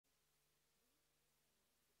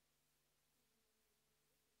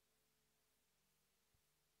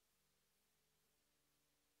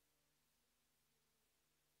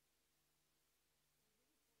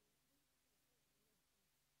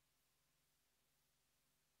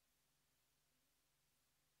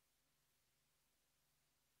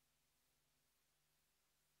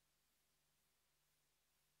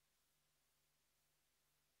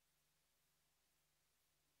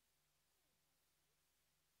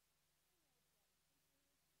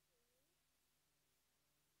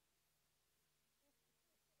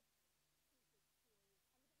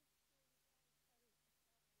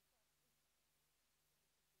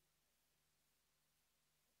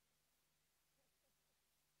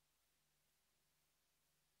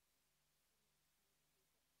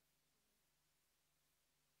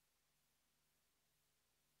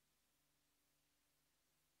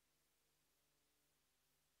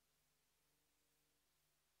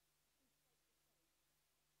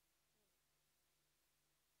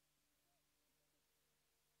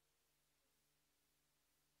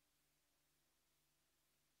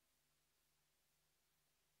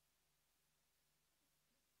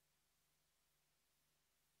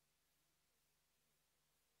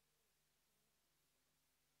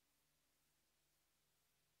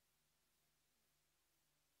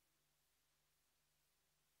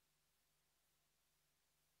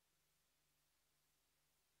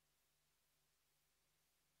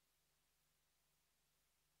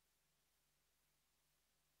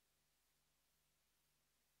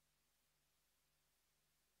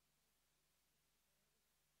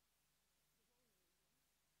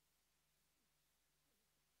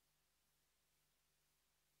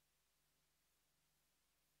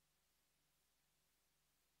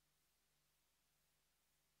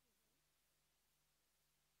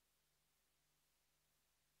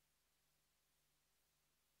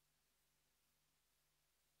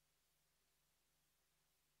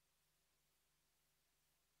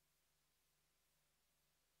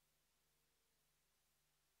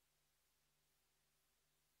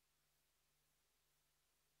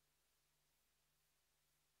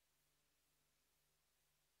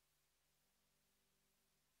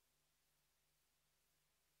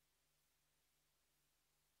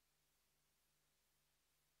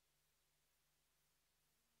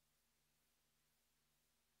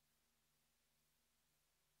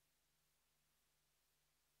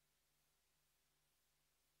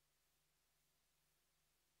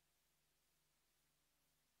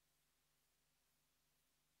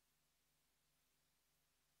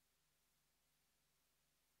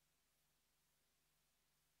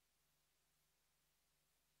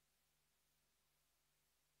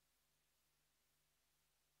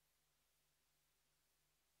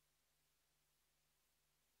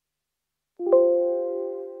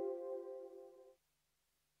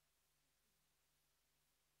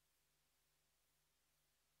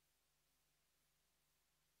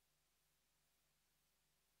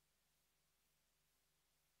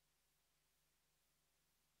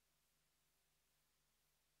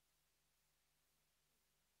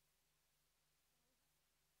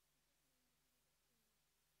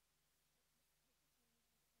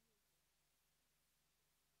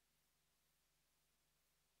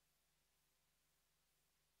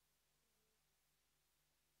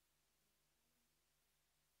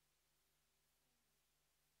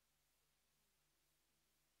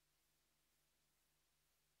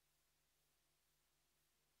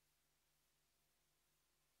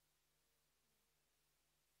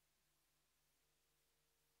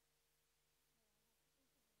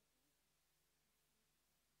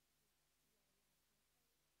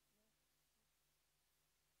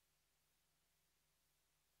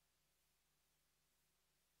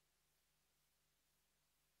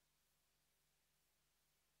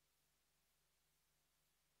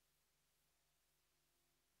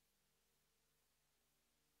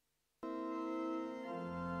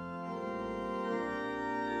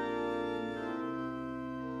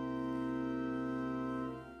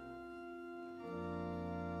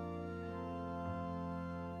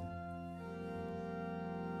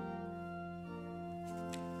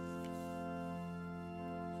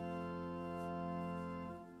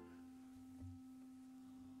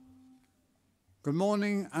Good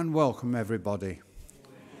morning and welcome, everybody.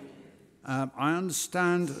 I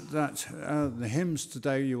understand that the hymns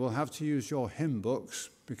today, you will have to use your hymn books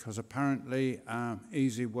because apparently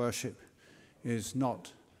Easy Worship is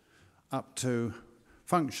not up to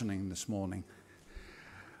functioning this morning.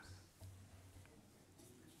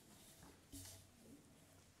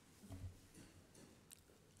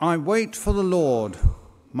 I wait for the Lord,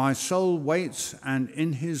 my soul waits, and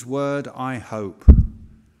in his word I hope.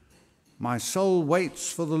 My soul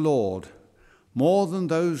waits for the Lord, more than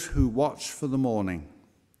those who watch for the morning.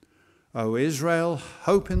 O Israel,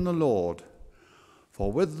 hope in the Lord,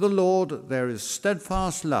 for with the Lord there is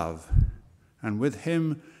steadfast love, and with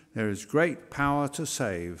him there is great power to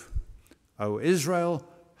save. O Israel,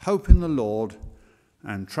 hope in the Lord,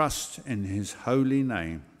 and trust in his holy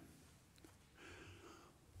name.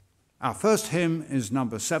 Our first hymn is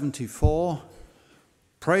number 74,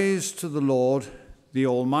 Praise to the Lord, the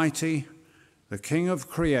Almighty, the King of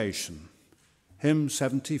creation. Hymn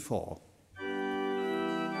 74.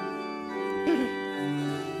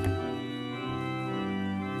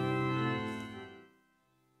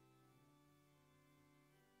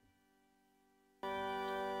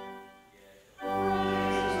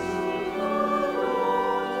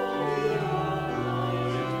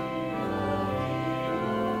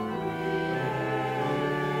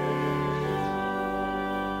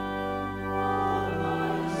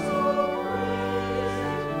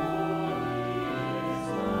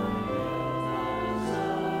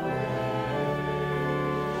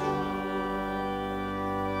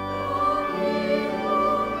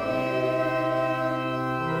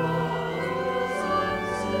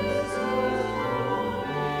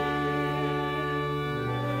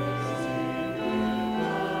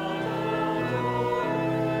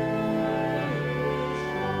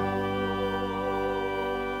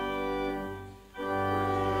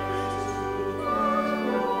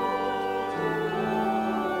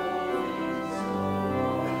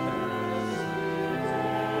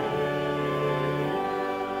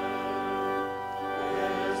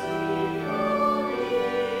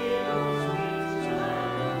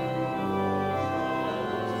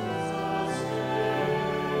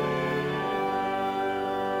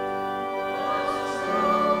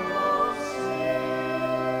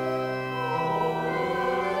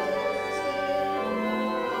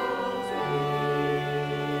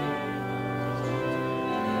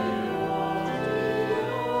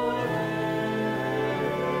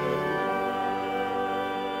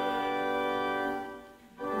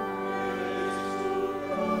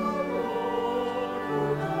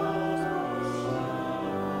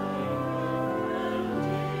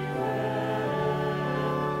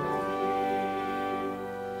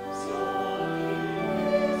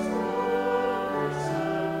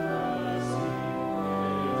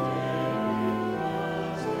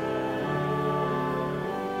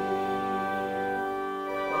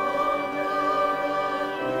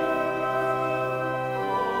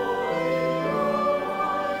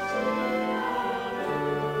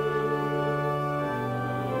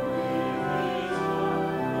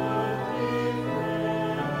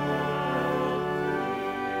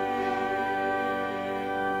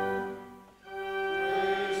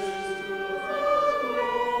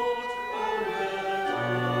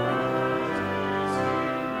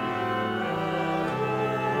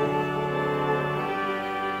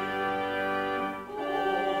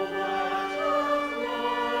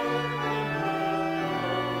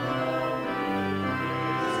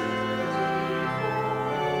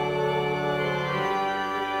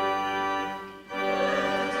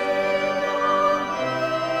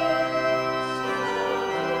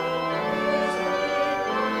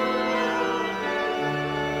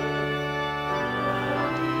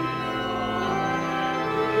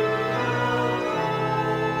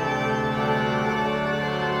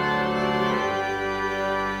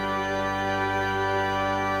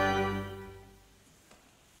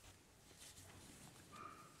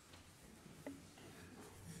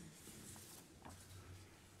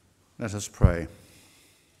 Let us pray.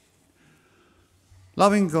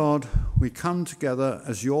 Loving God, we come together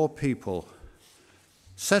as your people,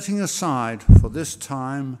 setting aside for this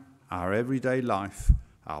time our everyday life,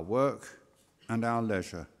 our work and our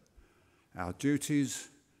leisure, our duties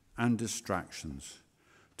and distractions,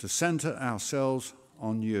 to center ourselves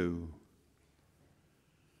on you.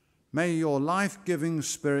 May your life-giving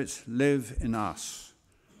Spirit live in us,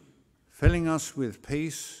 filling us with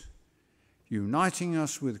peace, uniting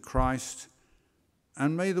us with Christ,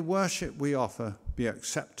 and may the worship we offer be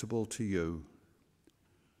acceptable to you.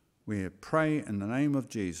 We pray in the name of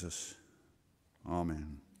Jesus.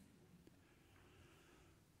 Amen.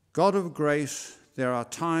 God of grace, there are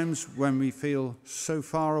times when we feel so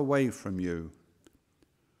far away from you,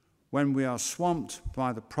 when we are swamped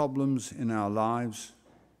by the problems in our lives,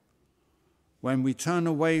 when we turn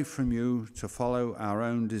away from you to follow our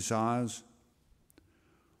own desires,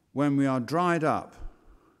 when we are dried up,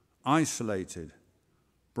 isolated,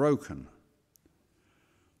 broken,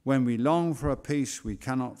 when we long for a peace we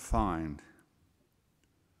cannot find.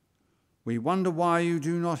 We wonder why you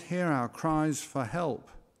do not hear our cries for help.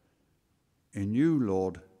 In you,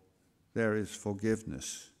 Lord, there is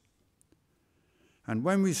forgiveness. And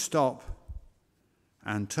when we stop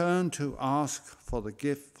and turn to ask for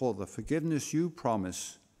the forgiveness you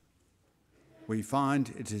promise, we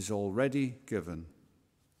find it is already given.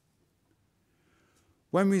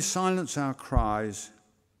 When we silence our cries,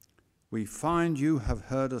 we find you have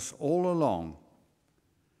heard us all along,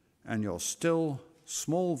 and your still,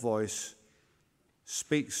 small voice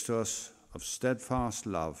speaks to us of steadfast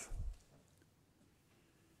love.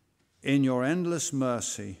 In your endless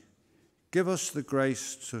mercy, give us the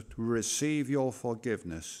grace to receive your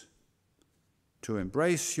forgiveness, to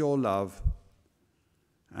embrace your love,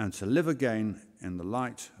 and to live again in the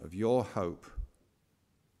light of your hope.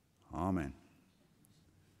 Amen.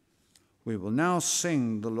 We will now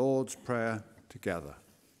sing the Lord's Prayer together.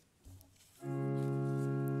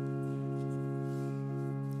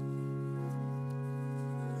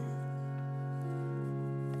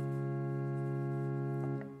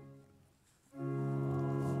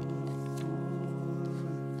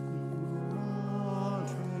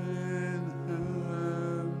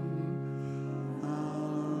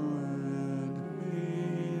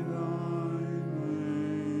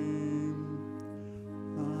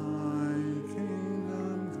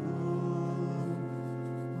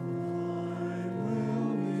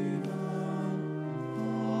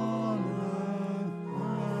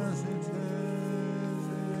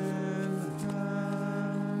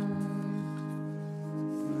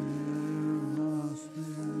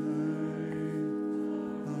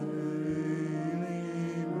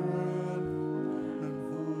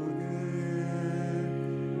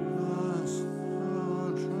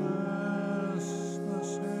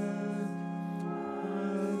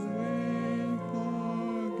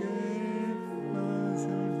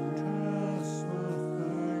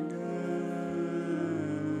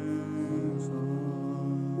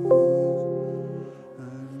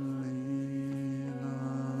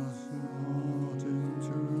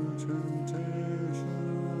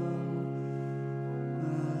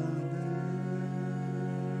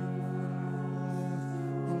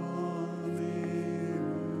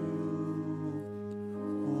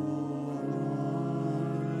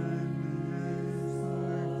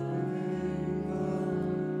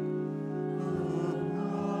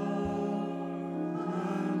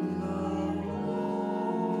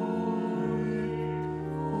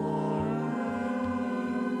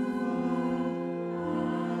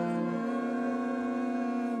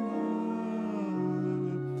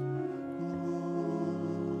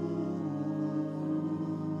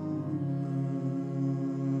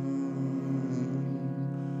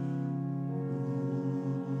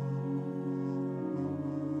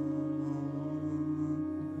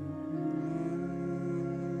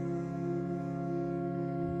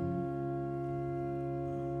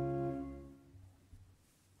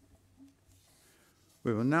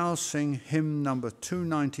 We will now sing hymn number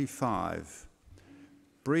 295,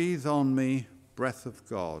 Breathe on Me, Breath of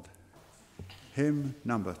God. Hymn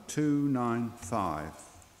number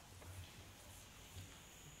 295.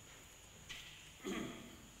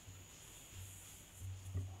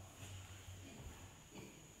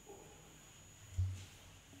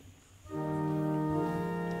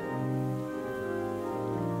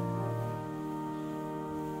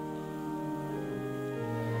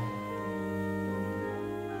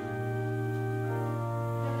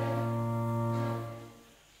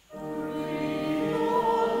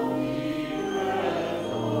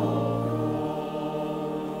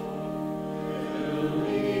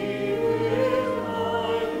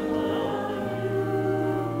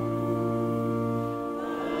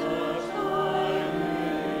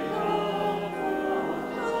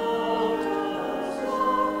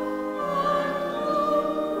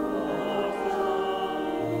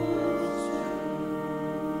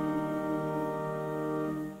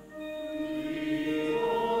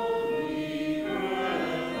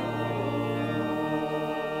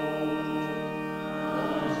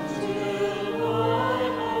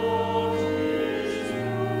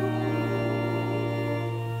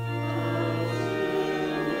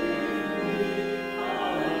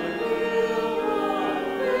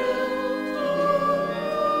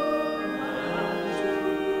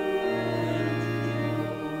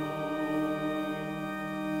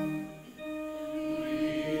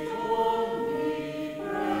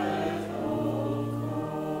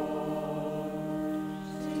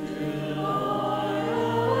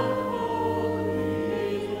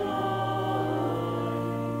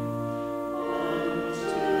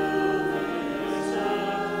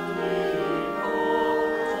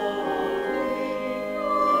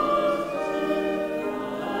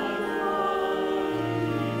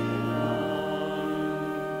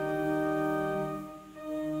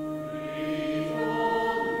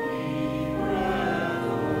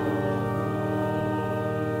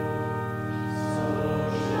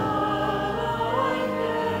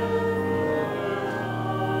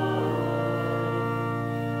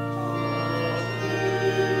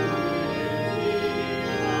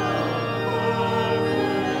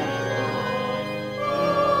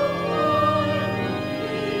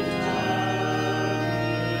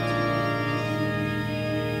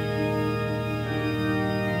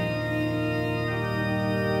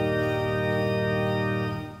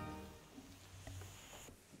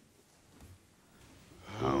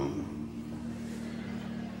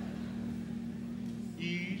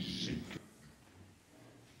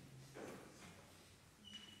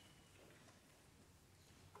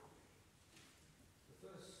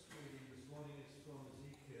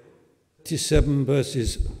 87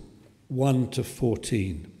 verses 1 to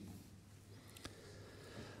 14.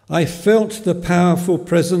 I felt the powerful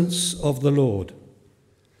presence of the Lord,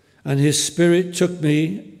 and his Spirit took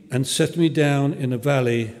me and set me down in a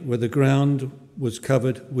valley where the ground was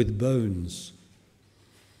covered with bones.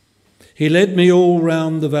 He led me all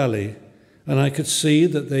round the valley, and I could see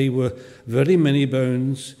that they were very many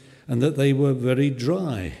bones and that they were very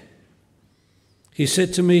dry. He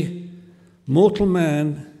said to me, "Mortal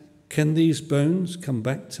man, can these bones come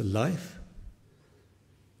back to life?"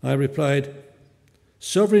 I replied,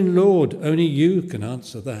 "Sovereign Lord, only you can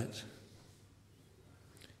answer that."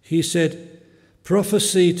 He said,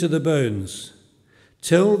 "Prophesy to the bones.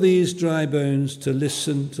 Tell these dry bones to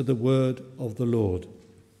listen to the word of the Lord.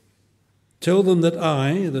 Tell them that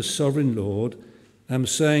I, the Sovereign Lord, am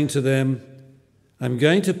saying to them, I'm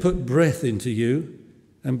going to put breath into you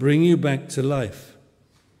and bring you back to life.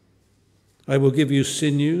 I will give you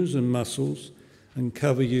sinews and muscles and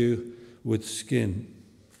cover you with skin.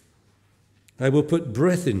 I will put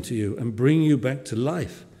breath into you and bring you back to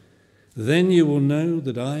life. Then you will know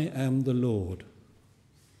that I am the Lord."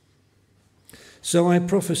 So I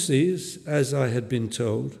prophesied as I had been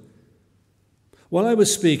told. While I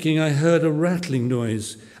was speaking, I heard a rattling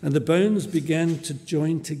noise, and the bones began to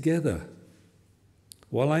join together.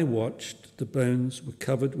 While I watched, the bones were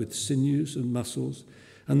covered with sinews and muscles,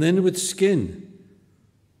 and then with skin,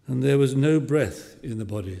 and there was no breath in the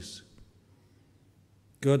bodies.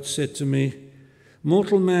 God said to me,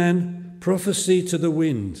 "Mortal man, prophesy to the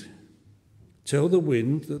wind. Tell the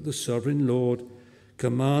wind that the Sovereign Lord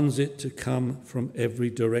commands it to come from every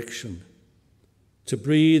direction, to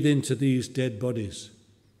breathe into these dead bodies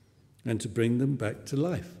and to bring them back to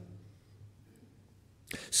life."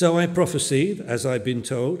 So I prophesied, as I'd been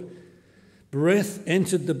told. Breath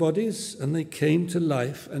entered the bodies, and they came to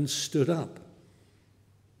life and stood up.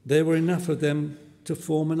 There were enough of them to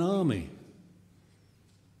form an army.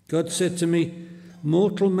 God said to me,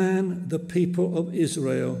 "Mortal man, the people of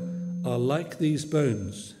Israel are like these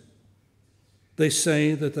bones. They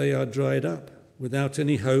say that they are dried up, without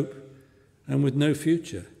any hope, and with no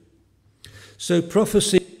future. So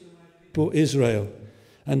prophesy for Israel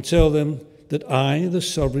and tell them that I, the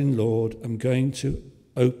Sovereign Lord, am going to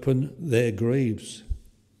open their graves.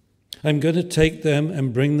 I'm going to take them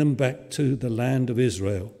and bring them back to the land of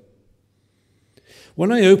Israel.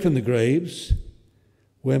 When I open the graves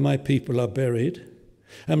where my people are buried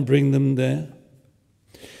and bring them there,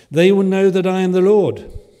 they will know that I am the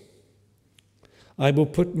Lord. I will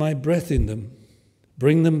put my breath in them,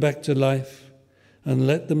 bring them back to life, and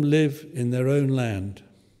let them live in their own land.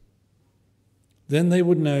 Then they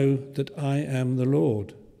would know that I am the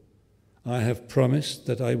Lord. I have promised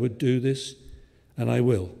that I would do this, and I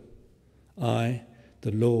will. I,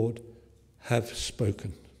 the Lord, have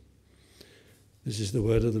spoken." This is the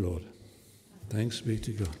word of the Lord. Thanks be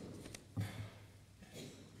to God.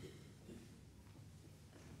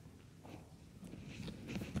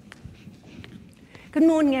 Good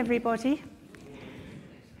morning, everybody.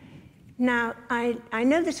 Now, I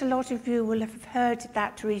know that a lot of you will have heard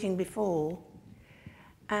that reading before,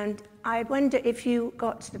 and I wonder if you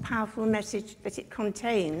got the powerful message that it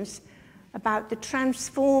contains about the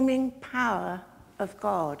transforming power of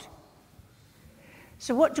God.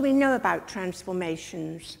 So what do we know about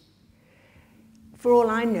transformations? For all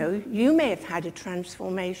I know, you may have had a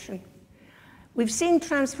transformation. We've seen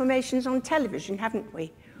transformations on television, haven't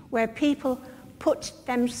we? Where people put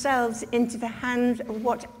themselves into the hands of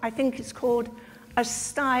what I think is called a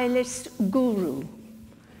stylist guru.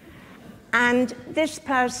 And this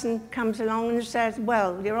person comes along and says,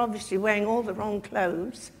 well, you're obviously wearing all the wrong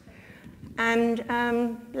clothes. And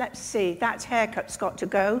let's see, that haircut's got to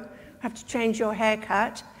go. Have to change your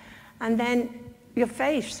haircut. And then your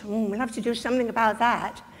face, we'll have to do something about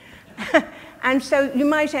that. And so you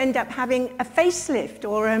might end up having a facelift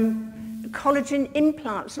or collagen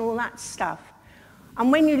implants and all that stuff.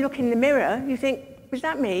 And when you look in the mirror, you think, is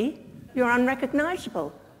that me? You're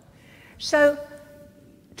unrecognizable. So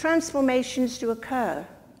transformations do occur.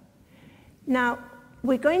 Now,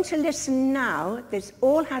 we're going to listen now, this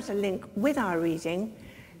all has a link with our reading,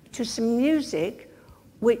 to some music,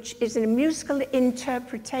 which is a musical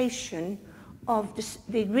interpretation of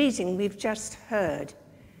the reading we've just heard.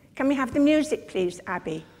 Can we have the music, please,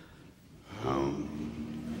 Abby?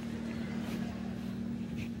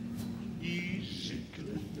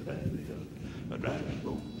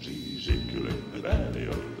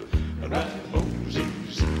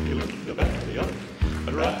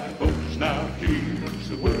 Now here's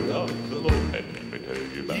the word of the Lord. Let me tell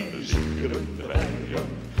you about Ezekiel in the valley of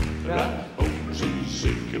the right bones.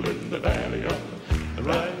 Ezekiel in the valley of the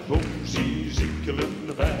right bones.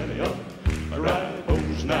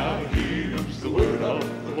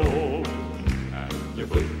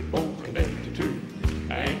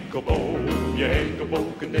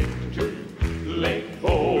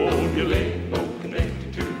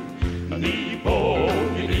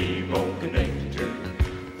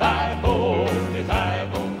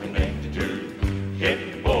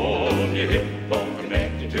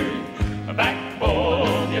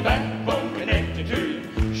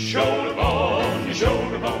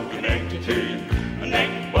 shoulder bone connected to your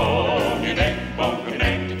neck bone, your neck bone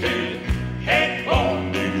connected to your head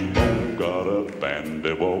bone. These bones got up and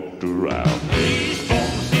they walked around. These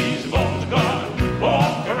bones are gonna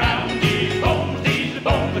walk around. These bones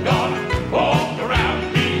are gonna walk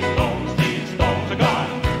around. These bones are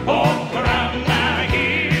gonna walk around. Now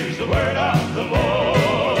here's the word of the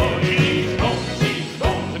Lord. These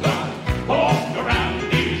bones are gonna walk around.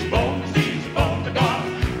 These bones are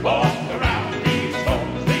gonna walk around. These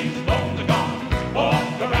bones are gonna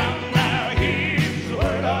walk around. Now here's the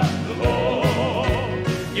word of the Lord.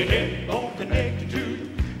 Your hip bone connected to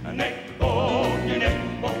a neck bone, your neck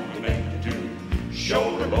bone connected to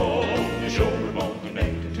shoulder bone, your shoulder bone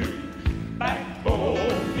connected to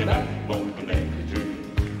backbone, your backbone connected to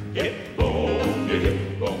hip bone, your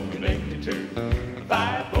hip bone connected to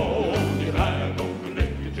thigh bone, your thigh bone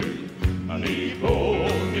connected to a knee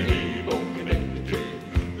bone, your knee bone connected to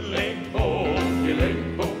leg bone, your leg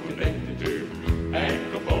bone connected to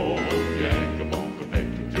ankle bone, your ankle bone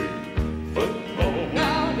connected to foot bone.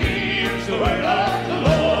 Now here's the word of the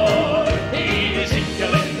Lord. He's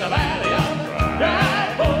Ezekiel in the valley of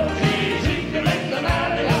dry bones. He's Ezekiel in the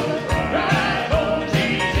valley of dry bones.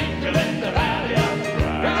 He's Ezekiel in the valley of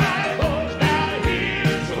dry bones. Now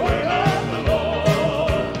here's the word of the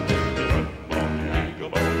Lord. Your foot bone, your ankle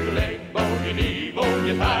bone, your leg bone, your knee bone,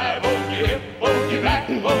 your thigh bone, your hip bone, your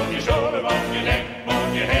backbone, your shoulder bone, your neck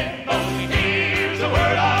bone, your head bone. Here's the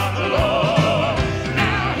word of the Lord.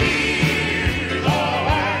 Now here's the word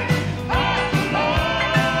of the Lord.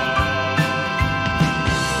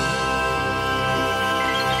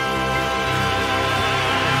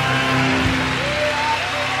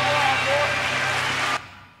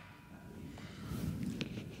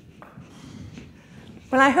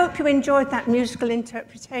 Well, I hope you enjoyed that musical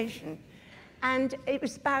interpretation. And it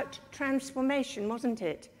was about transformation, wasn't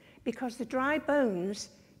it? Because the dry bones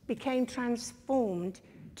became transformed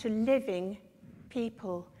to living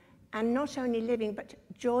people. And not only living, but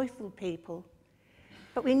joyful people.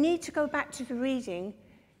 But we need to go back to the reading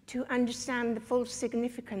to understand the full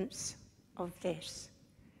significance of this.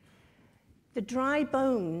 The dry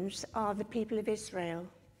bones are the people of Israel.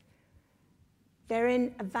 They're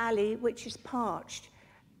in a valley which is parched.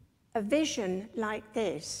 A vision like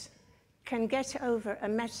this can get over a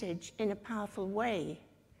message in a powerful way.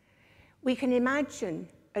 We can imagine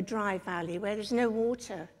a dry valley where there's no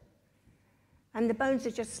water and the bones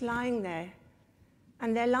are just lying there.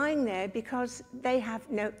 And they're lying there because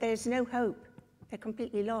there's no hope. They're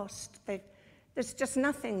completely lost. There's just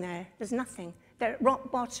nothing there. There's nothing. They're at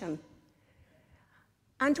rock bottom.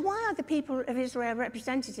 And why are the people of Israel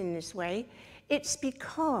represented in this way? It's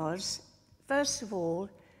because, first of all,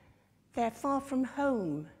 they're far from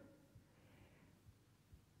home.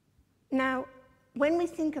 Now, when we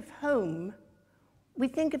think of home, we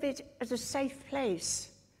think of it as a safe place.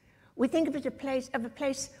 We think of it as a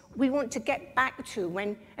place we want to get back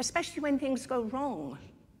to, especially when things go wrong.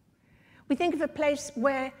 We think of a place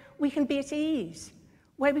where we can be at ease,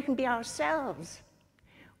 where we can be ourselves,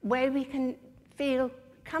 where we can feel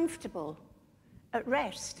comfortable, at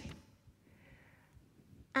rest.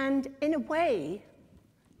 And in a way,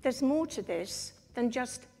 there's more to this than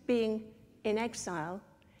just being in exile.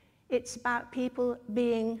 It's about people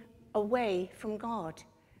being away from God.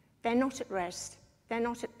 They're not at rest. They're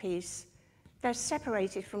not at peace. They're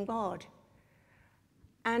separated from God.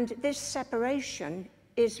 And this separation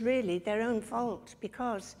is really their own fault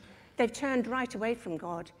because they've turned right away from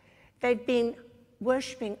God. They've been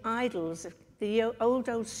worshipping idols, the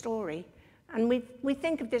old story. And we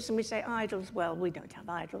think of this and we say idols. Well, we don't have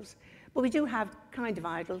idols. But we do have kind of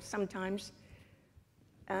idols sometimes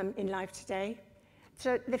in life today.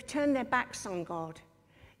 So they've turned their backs on God.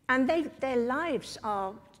 And their lives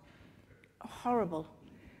are horrible.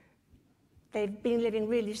 They've been living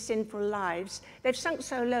really sinful lives. They've sunk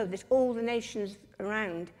so low that all the nations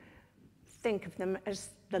around think of them as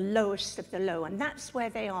the lowest of the low. And that's where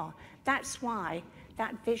they are. That's why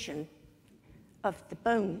that vision of the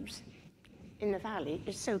bones in the valley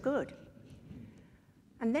is so good.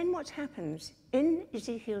 And then what happens? In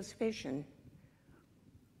Ezekiel's vision,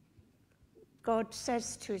 God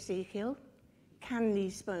says to Ezekiel, "Can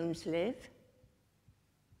these bones live?"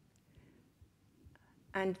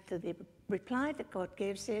 And the reply that God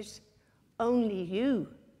gives is, "Only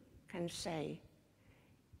you can say."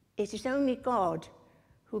 It is only God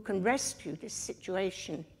who can rescue this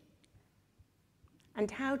situation.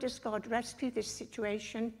 And how does God rescue this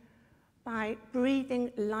situation? By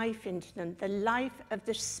breathing life into them, the life of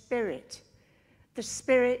the Spirit. The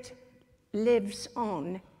Spirit lives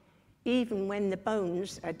on even when the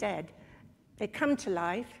bones are dead. They come to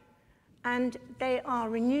life, and they are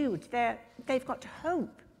renewed. They've got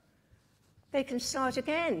hope. They can start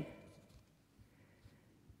again.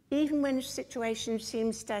 Even when a situation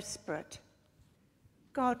seems desperate,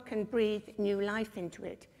 God can breathe new life into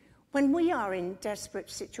it. When we are in desperate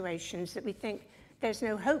situations that we think there's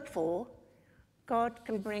no hope for, God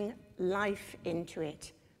can bring life into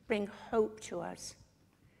it, bring hope to us.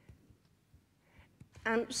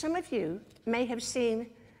 Some of you may have seen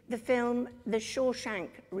the film The Shawshank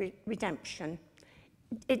Redemption.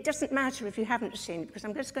 It doesn't matter if you haven't seen it, because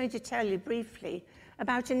I'm just going to tell you briefly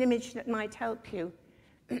about an image that might help you.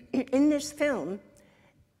 In this film,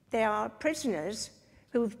 there are prisoners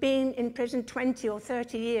who've been in prison 20 or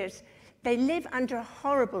 30 years. They live under a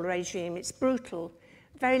horrible regime. It's brutal.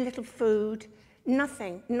 Very little food,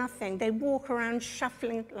 nothing. They walk around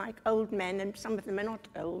shuffling like old men, and some of them are not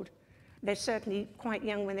old. They're certainly quite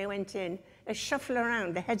young when they went in. They shuffle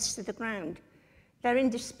around, their heads to the ground. They're in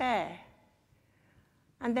despair.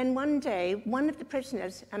 And then one day, one of the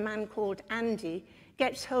prisoners, a man called Andy,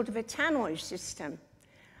 gets hold of a tannoy system.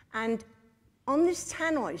 And on this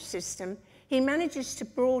tannoy system, he manages to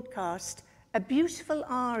broadcast a beautiful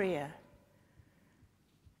aria.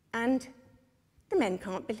 And the men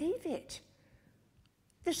can't believe it.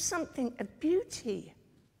 There's something of beauty,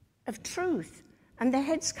 of truth, and their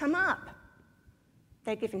heads come up.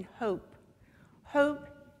 They're given hope. Hope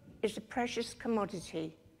is a precious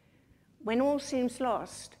commodity. When all seems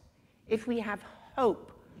lost, if we have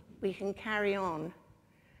hope, we can carry on.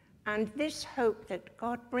 And this hope that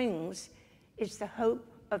God brings is the hope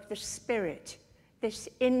of the Spirit, this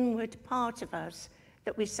inward part of us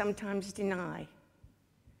that we sometimes deny.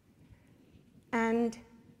 And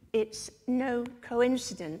it's no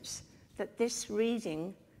coincidence that this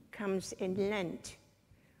reading comes in Lent.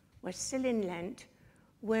 We're still in Lent.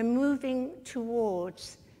 We're moving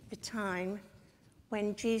towards the time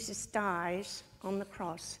when Jesus dies on the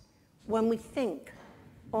cross, when we think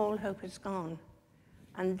all hope is gone.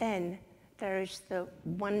 And then there is the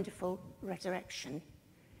wonderful resurrection.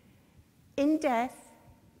 In death,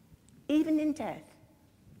 even in death,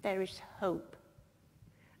 there is hope.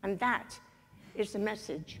 And that is the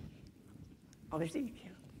message of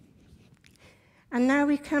Ezekiel. And now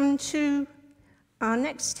we come to our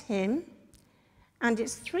next hymn, and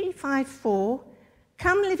it's 354,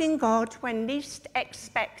 Come Living God When Least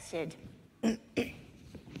Expected. Faith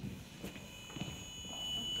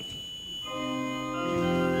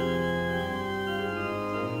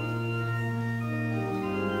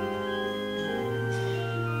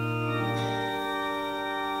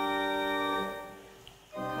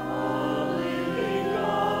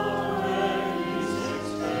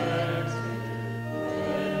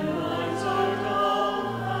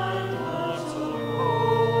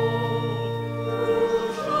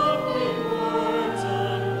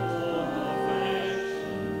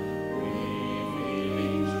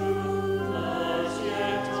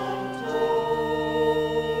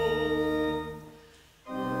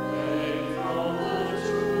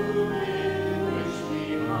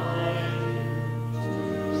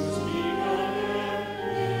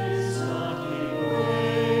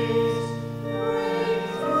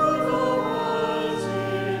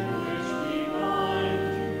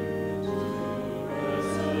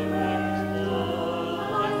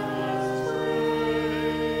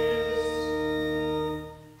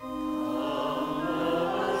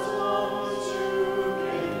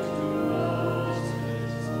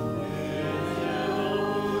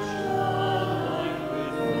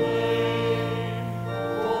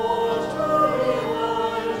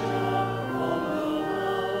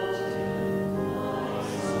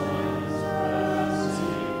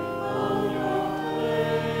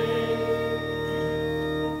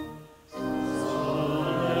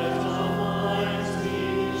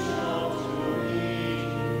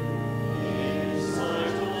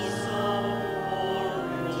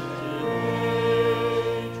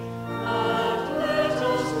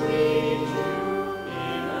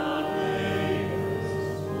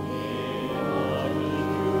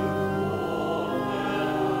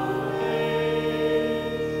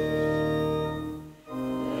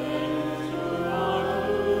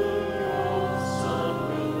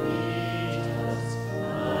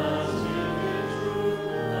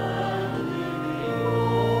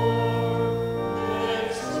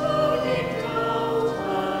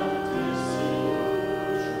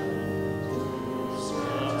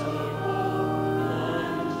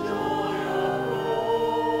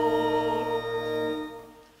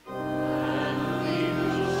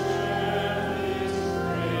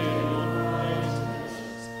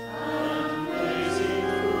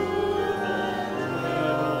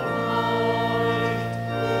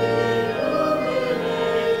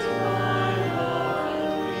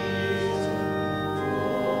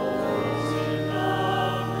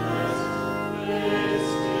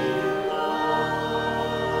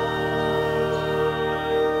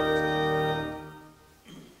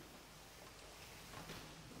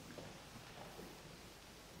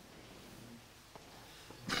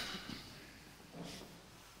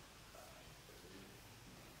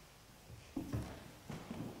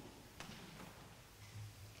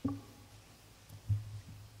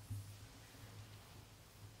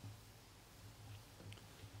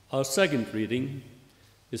Our second reading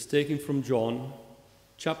is taken from John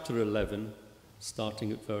chapter 11,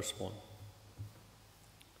 starting at verse 1.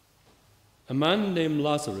 A man named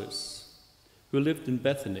Lazarus, who lived in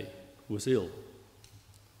Bethany, was ill.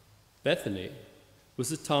 Bethany was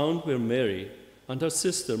the town where Mary and her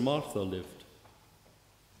sister Martha lived.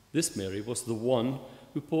 This Mary was the one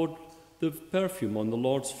who poured the perfume on the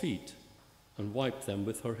Lord's feet and wiped them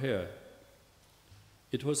with her hair.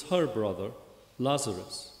 It was her brother,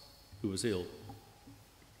 Lazarus, who was ill.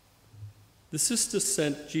 The sisters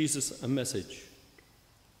sent Jesus a message.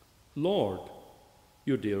 "Lord,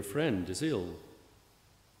 your dear friend is ill."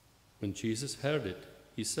 When Jesus heard it,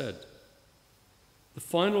 he said, "The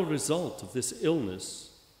final result of this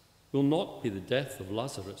illness will not be the death of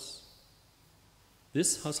Lazarus.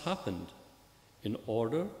 This has happened in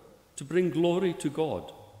order to bring glory to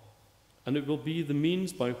God, and it will be the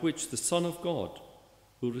means by which the Son of God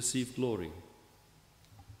will receive glory."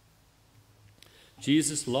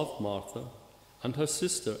 Jesus loved Martha and her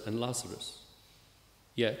sister and Lazarus.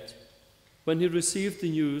 Yet, when he received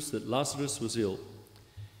the news that Lazarus was ill,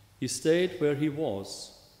 he stayed where he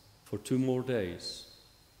was for 2 more days.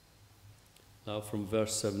 Now from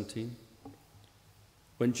verse 17.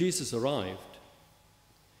 When Jesus arrived,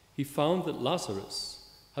 he found that Lazarus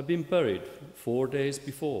had been buried 4 days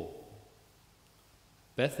before.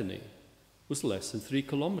 Bethany was less than 3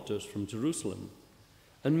 kilometers from Jerusalem,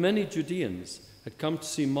 and many Judeans had come to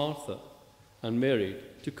see Martha and Mary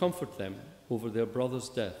to comfort them over their brother's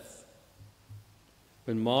death.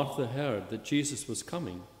 When Martha heard that Jesus was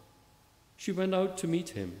coming, she went out to meet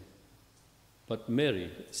him, but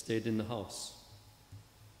Mary stayed in the house.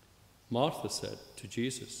 Martha said to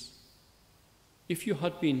Jesus, "If you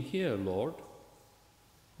had been here, Lord,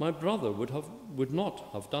 my brother would not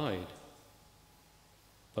have died.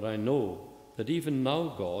 But I know that even now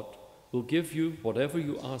God will give you whatever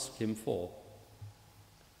you ask him for."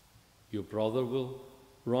 "Your brother will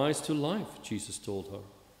rise to life," Jesus told her.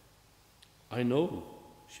 "I know,"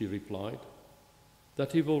 she replied,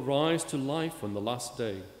 "that he will rise to life on the last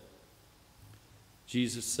day."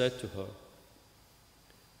 Jesus said to her,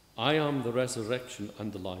 "I am the resurrection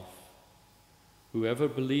and the life. Whoever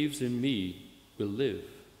believes in me will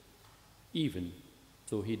live, even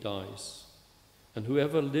though he dies. And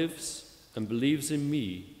whoever lives and believes in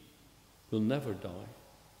me will never die.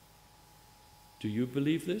 Do you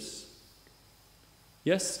believe this?"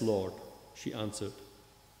 "Yes, Lord," she answered.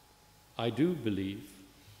 "I do believe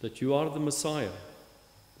that you are the Messiah,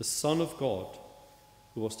 the Son of God,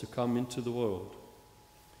 who was to come into the world."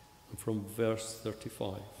 And from verse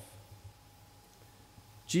 35.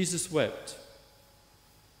 Jesus wept.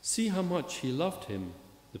 "See how much he loved him,"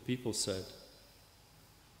 the people said.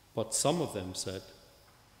 But some of them said,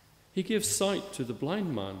 "He gave sight to the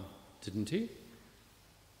blind man, didn't he?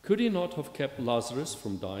 Could he not have kept Lazarus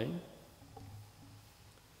from dying?"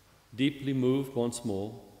 Deeply moved once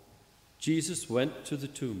more, Jesus went to the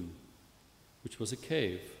tomb, which was a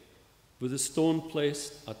cave, with a stone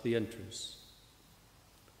placed at the entrance.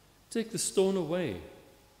 "Take the stone away,"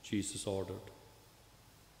 Jesus ordered.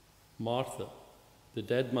 Martha, the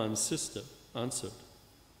dead man's sister, answered,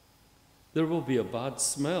 "There will be a bad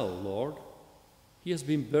smell, Lord. He has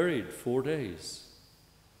been buried 4 days."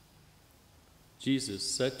 Jesus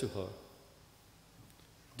said to her,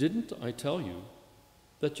 "Didn't I tell you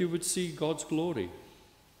that you would see God's glory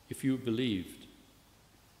if you believed?"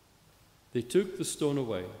 They took the stone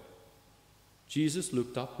away. Jesus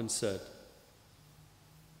looked up and said,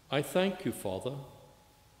 "I thank you, Father,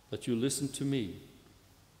 that you listened to me.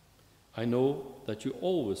 I know that you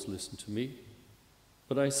always listen to me,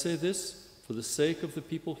 but I say this for the sake of the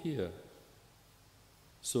people here,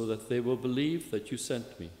 so that they will believe that you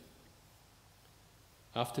sent me."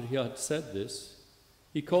 After he had said this,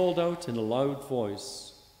 he called out in a loud voice,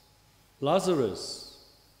 "Lazarus,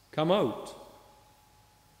 come out."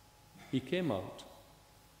 He came out,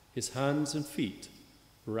 his hands and feet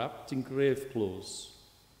wrapped in grave clothes,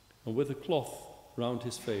 and with a cloth round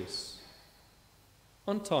his face.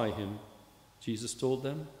 "Untie him," Jesus told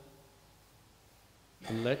them,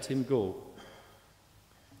 "and let him go."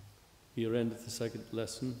 Here ended the second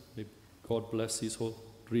lesson. May God bless these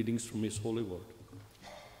readings from his holy word.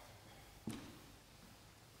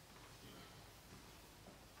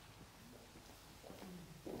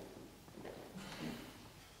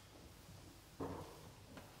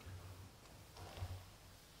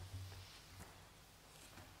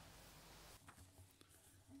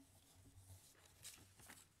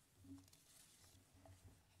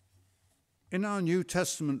 In our New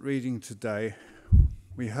Testament reading today,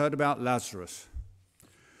 we heard about Lazarus,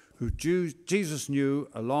 who Jesus knew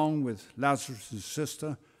along with Lazarus'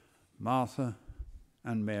 sister Martha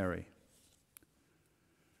and Mary.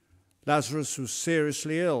 Lazarus was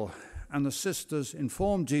seriously ill, and the sisters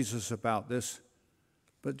informed Jesus about this,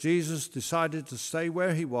 but Jesus decided to stay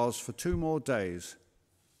where he was for 2 more days,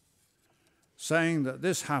 saying that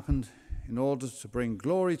this happened in order to bring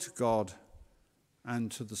glory to God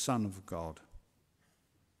and to the Son of God.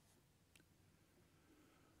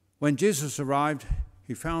 When Jesus arrived,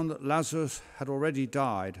 he found that Lazarus had already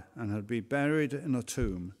died and had been buried in a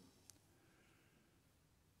tomb.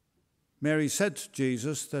 Mary said to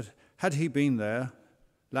Jesus that had he been there,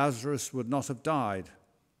 Lazarus would not have died.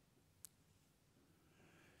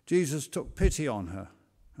 Jesus took pity on her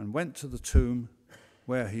and went to the tomb,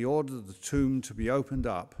 where he ordered the tomb to be opened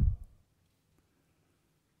up.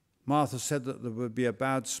 Martha said that there would be a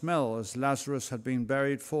bad smell, as Lazarus had been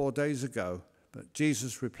buried 4 days ago, but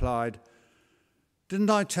Jesus replied, "Didn't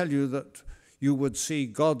I tell you that you would see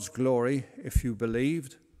God's glory if you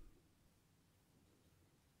believed?"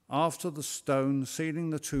 After the stone sealing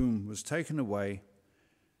the tomb was taken away,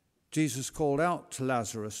 Jesus called out to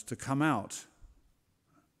Lazarus to come out,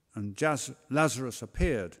 and Lazarus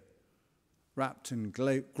appeared, wrapped in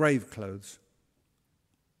grave clothes.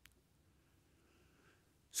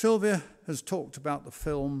 Sylvia has talked about the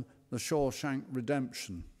film The Shawshank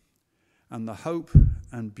Redemption and the hope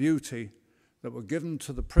and beauty that were given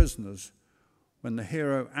to the prisoners when the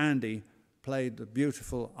hero Andy played the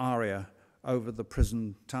beautiful aria over the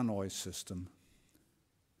prison tannoy system.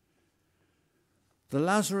 The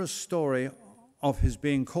Lazarus story of his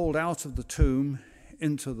being called out of the tomb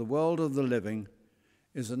into the world of the living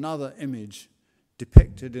is another image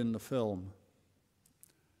depicted in the film.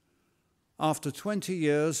 After 20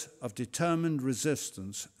 years of determined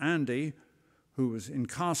resistance, Andy, who was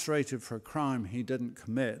incarcerated for a crime he didn't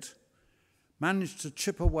commit, managed to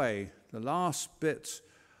chip away the last bits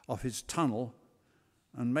of his tunnel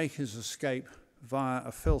and make his escape via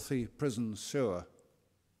a filthy prison sewer.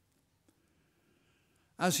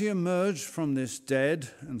 As he emerged from this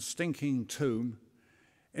dead and stinking tomb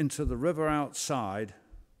into the river outside,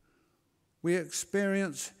 we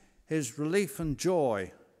experience his relief and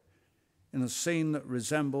joy in a scene that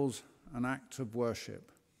resembles an act of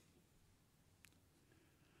worship.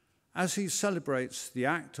 As he celebrates the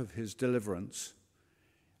act of his deliverance,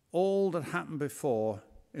 all that happened before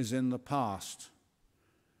is in the past,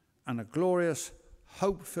 and a glorious,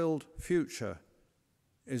 hope-filled future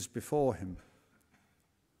is before him.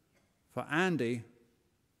 For Andy,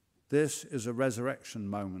 this is a resurrection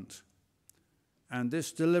moment, and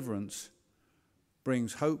this deliverance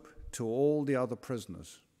brings hope to all the other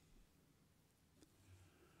prisoners.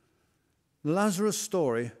 The Lazarus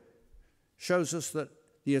story shows us that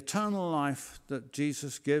the eternal life that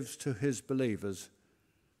Jesus gives to his believers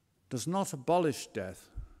does not abolish death,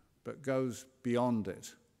 but goes beyond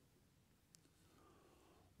it.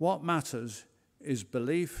 What matters is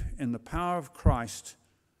belief in the power of Christ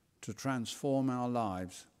to transform our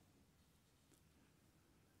lives.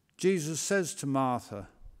 Jesus says to Martha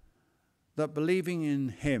that believing in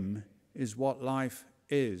him is what life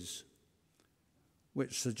is,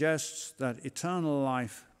 which suggests that eternal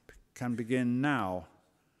life can begin now.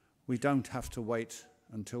 We don't have to wait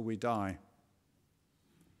until we die.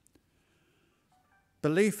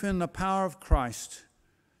 Belief in the power of Christ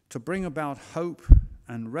to bring about hope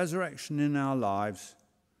and resurrection in our lives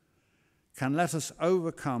can let us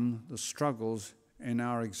overcome the struggles in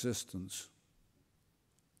our existence.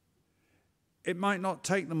 It might not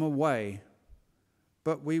take them away,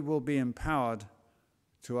 but we will be empowered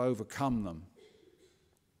to overcome them.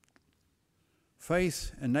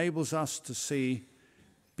 Faith enables us to see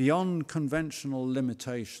beyond conventional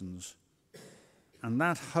limitations, and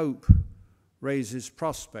that hope raises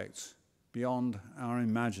prospects beyond our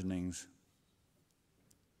imaginings.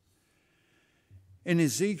 In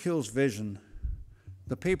Ezekiel's vision,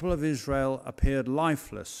 the people of Israel appeared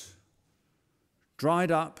lifeless,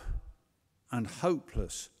 dried up, and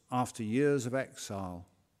hopeless after years of exile.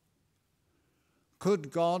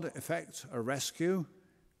 Could God effect a rescue?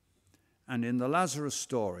 And in the Lazarus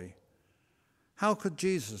story, how could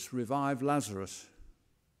Jesus revive Lazarus?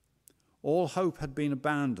 All hope had been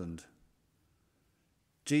abandoned.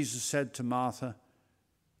 Jesus said to Martha,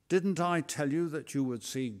 "Didn't I tell you that you would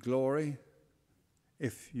see glory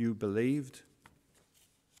if you believed?"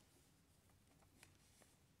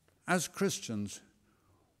 As Christians,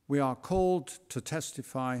 we are called to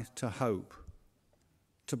testify to hope,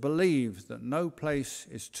 to believe that no place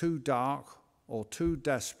is too dark or too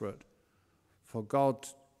desperate for God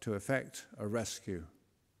to effect a rescue.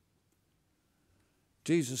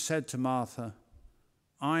 Jesus said to Martha,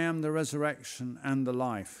 "I am the resurrection and the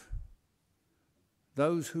life.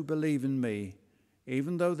 those who believe in me,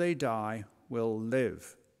 even though they die, will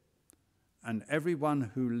live. And everyone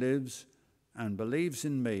who lives and believes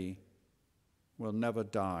in me will never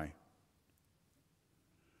die.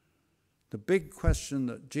 The big question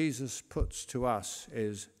that Jesus puts to us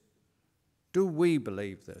is, do we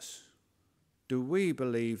believe this? Do we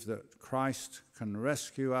believe that Christ can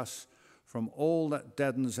rescue us from all that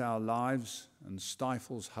deadens our lives and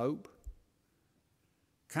stifles hope?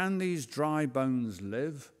 Can these dry bones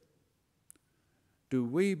live? Do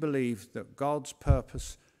we believe that God's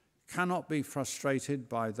purpose cannot be frustrated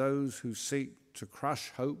by those who seek to crush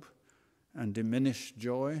hope and diminish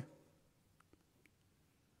joy?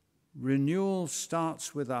 Renewal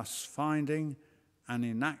starts with us finding and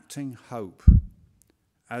enacting hope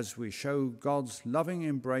as we show God's loving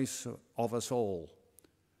embrace of us all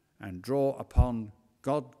and draw upon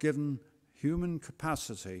God-given human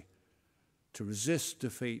capacity to resist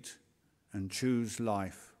defeat and choose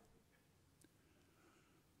life.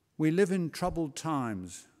 We live in troubled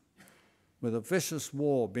times with a vicious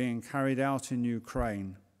war being carried out in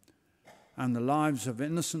Ukraine and the lives of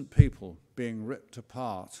innocent people being ripped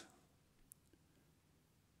apart.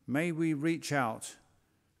 May we reach out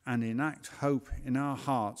and enact hope in our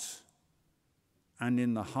hearts and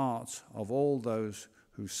in the hearts of all those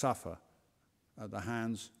who suffer at the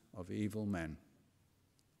hands of evil men.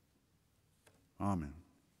 Amen.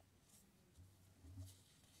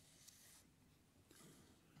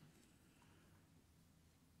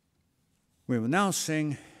 We will now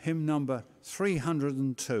sing hymn number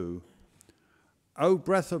 302, O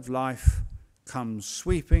Breath of Life, Come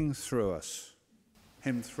Sweeping Through Us.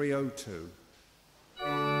 Hymn 302.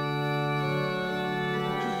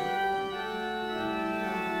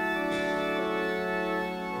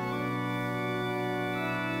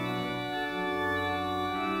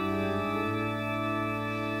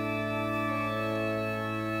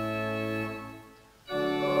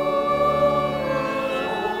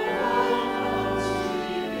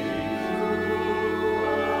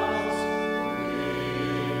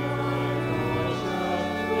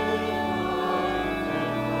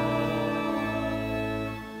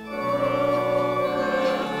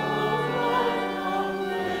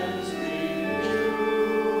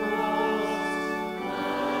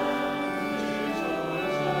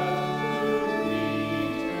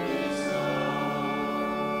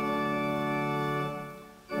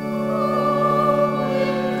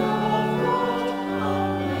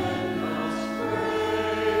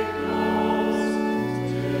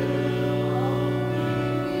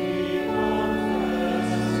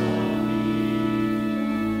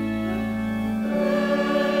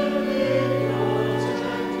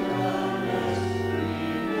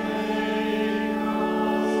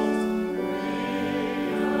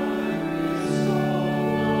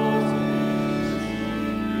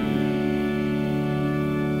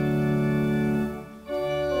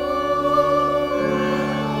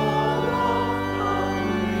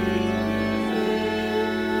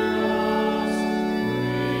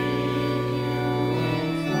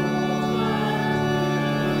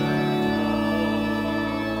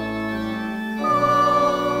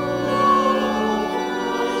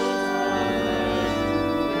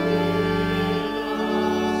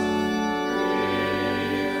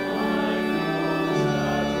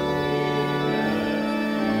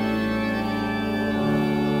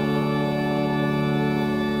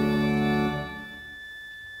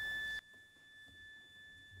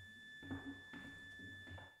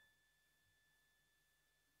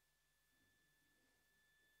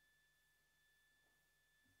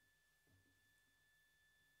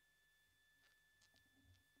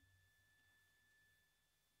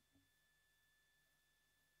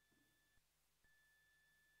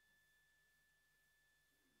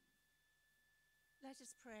 Let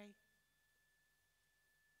us pray.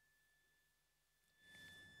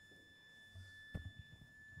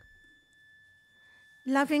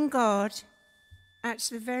 Loving God, at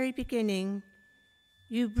the very beginning,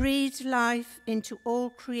 you breathed life into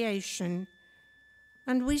all creation,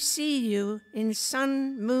 and we see you in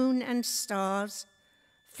sun, moon, and stars,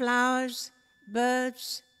 flowers,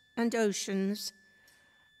 birds, and oceans,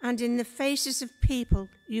 and in the faces of people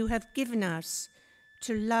you have given us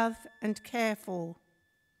to love and care for.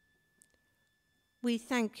 We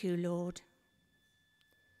thank you, Lord.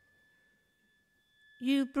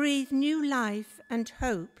 You breathe new life and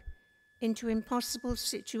hope into impossible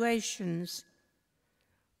situations.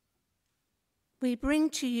 We bring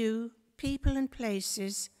to you people and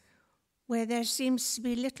places where there seems to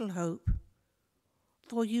be little hope,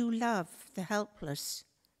 for you love the helpless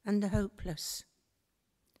and the hopeless.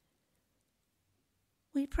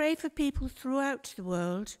 We pray for people throughout the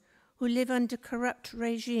world who live under corrupt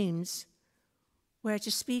regimes where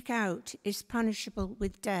to speak out is punishable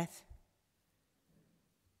with death.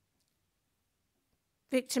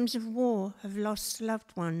 Victims of war have lost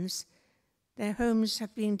loved ones, their homes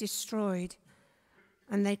have been destroyed,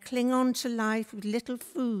 and they cling on to life with little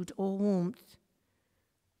food or warmth.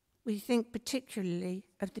 We think particularly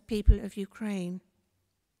of the people of Ukraine.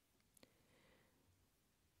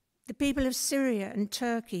 The people of Syria and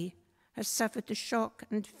Turkey have suffered the shock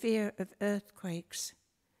and fear of earthquakes.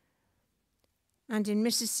 And in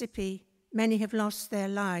Mississippi, many have lost their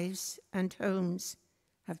lives and homes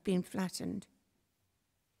have been flattened.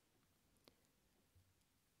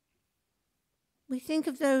 We think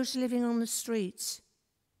of those living on the streets,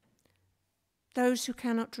 those who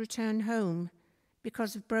cannot return home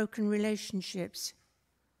because of broken relationships,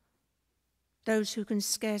 those who can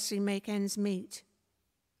scarcely make ends meet.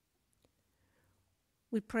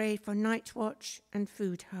 We pray for night watch and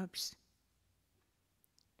food hubs.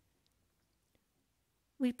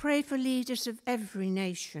 We pray for leaders of every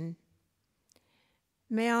nation.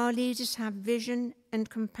 May our leaders have vision and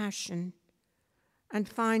compassion and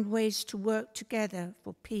find ways to work together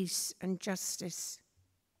for peace and justice.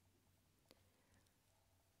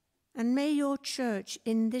 And may your church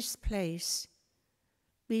in this place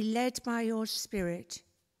be led by your Spirit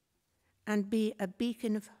and be a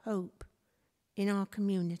beacon of hope in our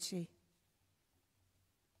community.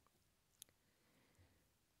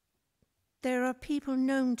 There are people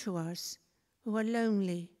known to us who are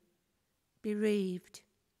lonely, bereaved,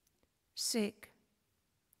 sick,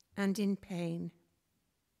 and in pain.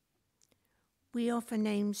 We offer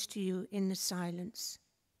names to you in the silence.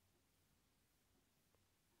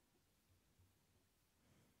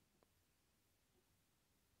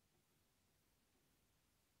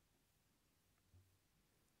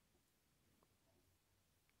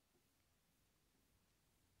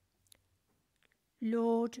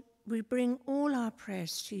 Lord, we bring all our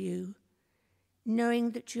prayers to you,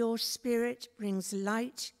 knowing that your Spirit brings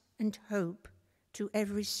light and hope to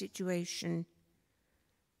every situation,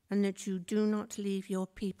 and that you do not leave your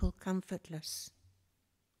people comfortless.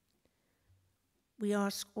 We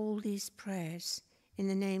ask all these prayers in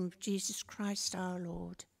the name of Jesus Christ our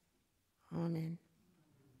Lord. Amen.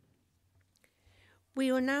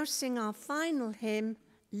 We will now sing our final hymn,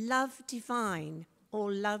 Love Divine,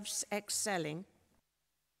 or Love's Excelling.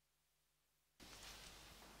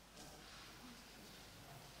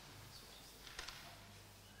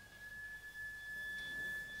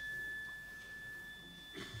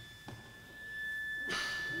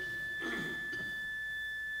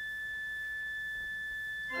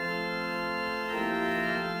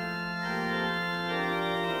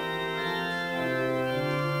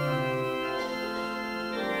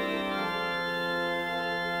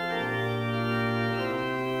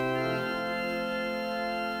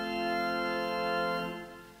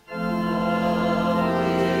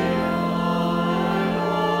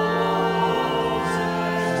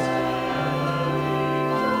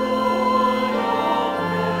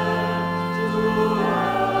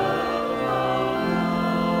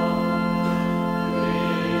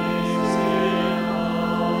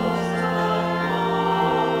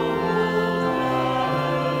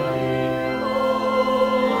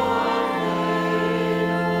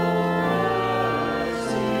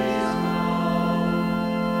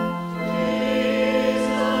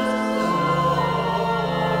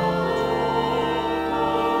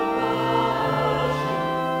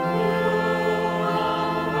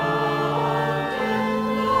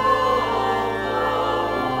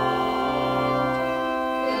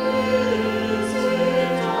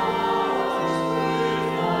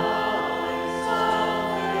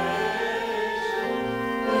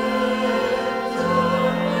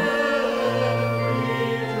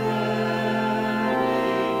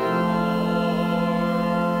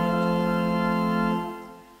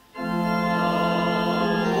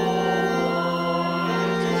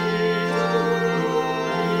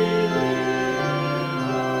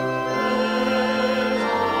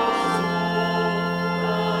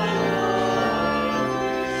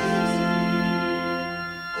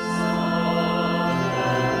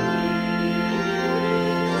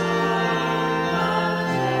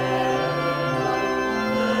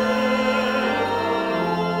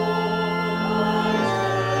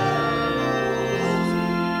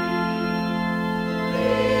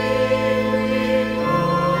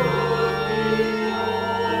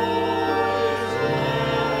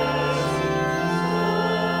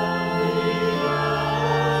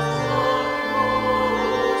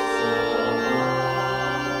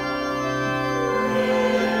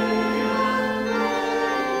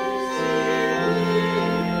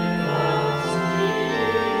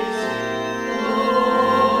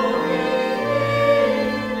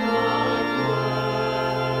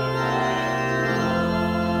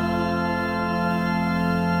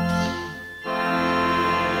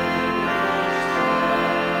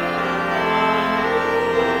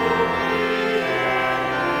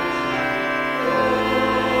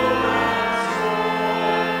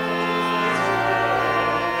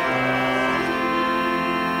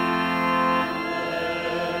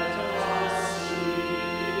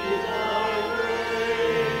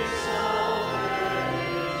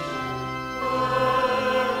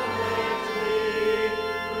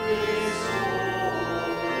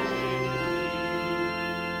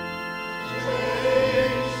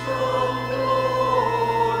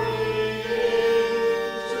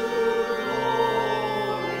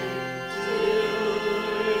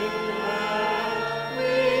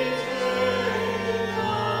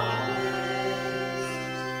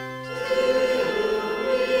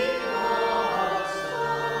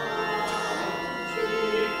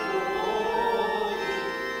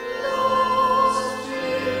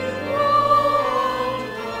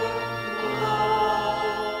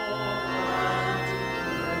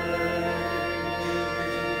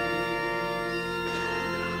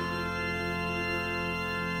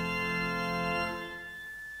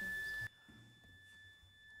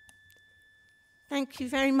 thank you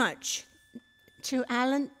very much to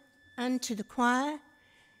Alan and to the choir,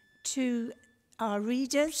 to our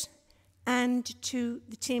readers, and to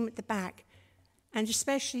the team at the back, and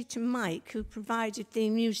especially to Mike, who provided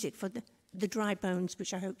the music for the Dry Bones,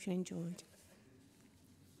 which I hope you enjoyed.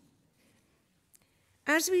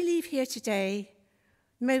 As we leave here today,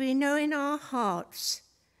 may we know in our hearts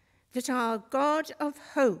that our God of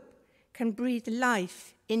hope can breathe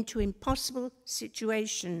life into impossible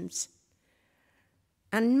situations.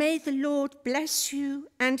 And may the Lord bless you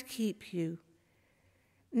and keep you.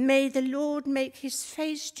 May the Lord make his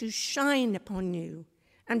face to shine upon you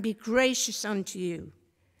and be gracious unto you.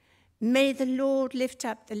 May the Lord lift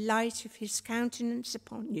up the light of his countenance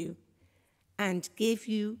upon you and give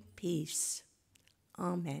you peace.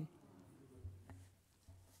 Amen.